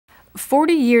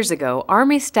40 years ago,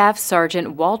 Army Staff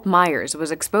Sgt. Walt Myers was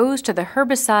exposed to the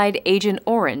herbicide Agent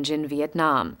Orange in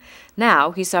Vietnam.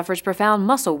 Now he suffers profound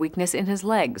muscle weakness in his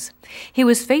legs. He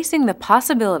was facing the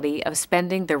possibility of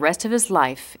spending the rest of his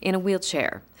life in a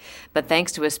wheelchair. But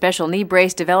thanks to a special knee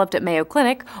brace developed at Mayo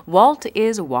Clinic, Walt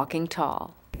is walking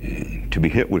tall. To be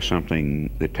hit with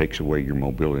something that takes away your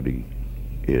mobility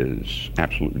is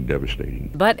absolutely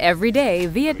devastating. But every day,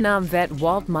 Vietnam vet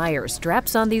Walt Myers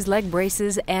straps on these leg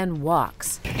braces and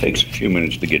walks. It takes a few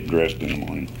minutes to get dressed in the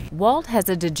morning. Walt has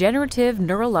a degenerative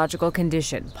neurological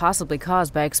condition, possibly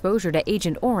caused by exposure to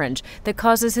Agent Orange, that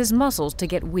causes his muscles to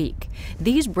get weak.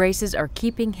 These braces are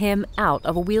keeping him out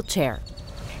of a wheelchair.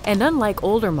 And unlike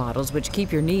older models which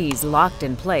keep your knees locked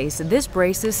in place, this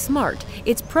brace is smart.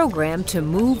 It's programmed to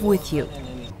move with you.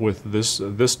 With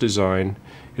this design,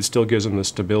 it still gives him the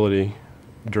stability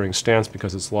during stance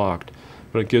because it's locked,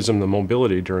 but it gives him the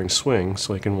mobility during swing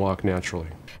so he can walk naturally.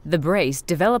 The brace,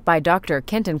 developed by Dr.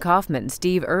 Kenton Kaufman,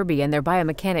 Steve Irby, and their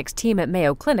Biomechanics team at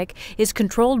Mayo Clinic, is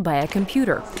controlled by a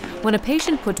computer. When a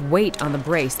patient puts weight on the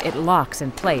brace, it locks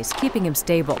in place, keeping him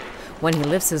stable. When he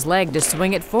lifts his leg to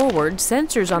swing it forward,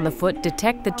 sensors on the foot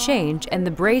detect the change and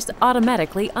the brace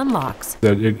automatically unlocks.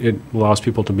 It allows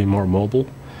people to be more mobile,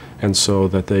 and so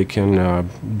that they can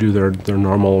do their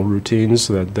normal routines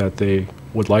that they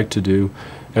would like to do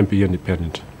and be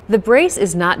independent. The brace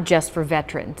is not just for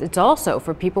veterans. It's also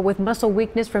for people with muscle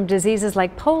weakness from diseases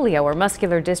like polio or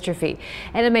muscular dystrophy.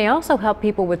 And it may also help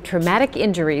people with traumatic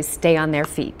injuries stay on their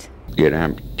feet. It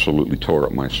absolutely tore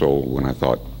up my soul when I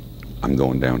thought, I'm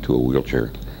going down to a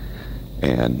wheelchair.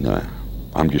 And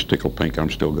I'm just tickled pink I'm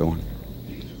still going.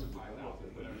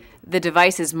 The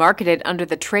device is marketed under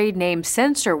the trade name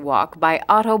Sensor Walk by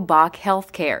Otto Bach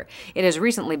Healthcare. It has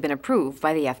recently been approved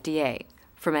by the FDA.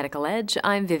 For Medical Edge,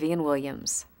 I'm Vivien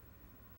Williams.